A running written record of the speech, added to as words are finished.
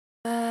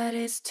But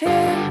it's too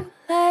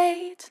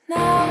late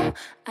now.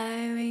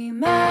 I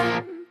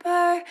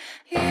remember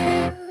you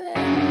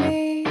and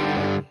me,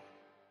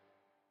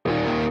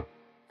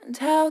 and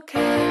how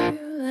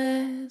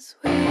careless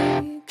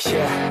we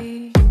could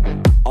be.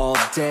 All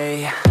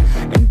day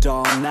and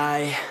all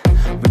night,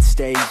 we'd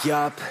stay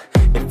up,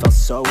 it felt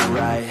so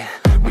right.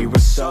 We were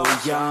so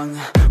young,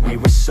 we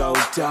were so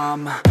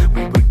dumb.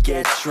 We would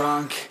get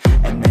drunk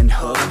and then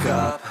hook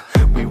up.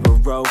 We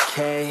were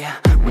okay,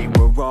 we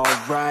were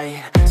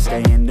alright,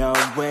 staying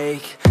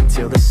awake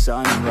till the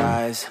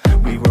sunrise.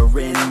 We were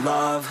in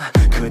love,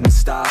 couldn't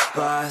stop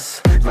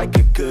us, like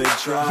a good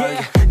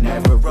drug,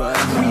 never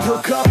enough. We'd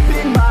hook up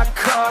in my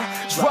car,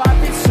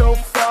 driving so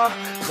far,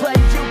 play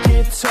your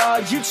guitar,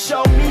 you'd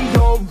show me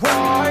your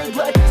art,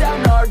 let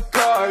down our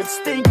guards,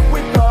 think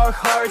with our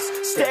hearts,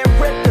 stare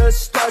at the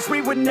stars.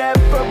 We were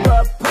never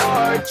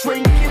apart,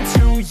 drinking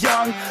too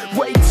young,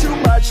 way too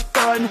much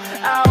fun,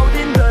 out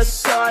in the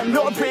sun,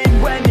 orbit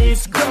when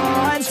it's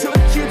gone. Took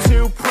you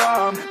to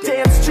prom,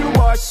 dance to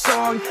our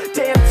song,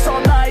 dance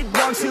all night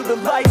long till the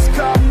lights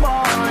come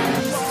on.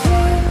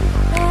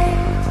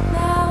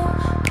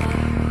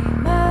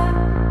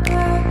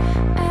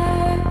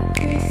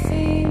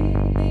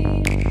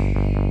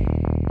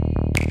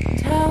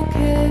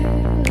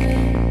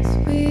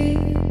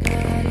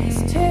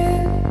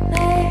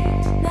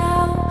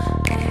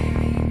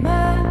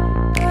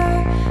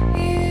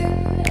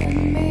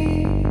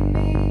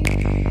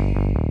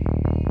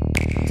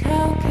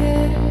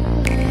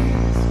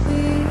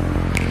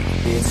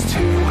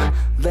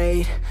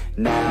 Late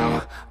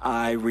now,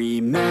 I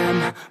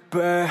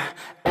remember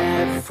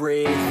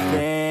everything,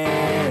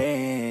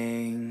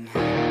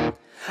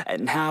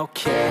 and how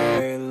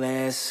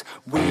careless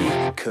we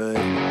could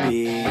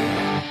be,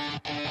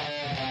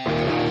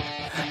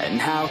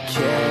 and how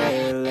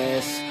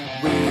careless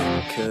we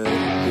could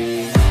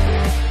be.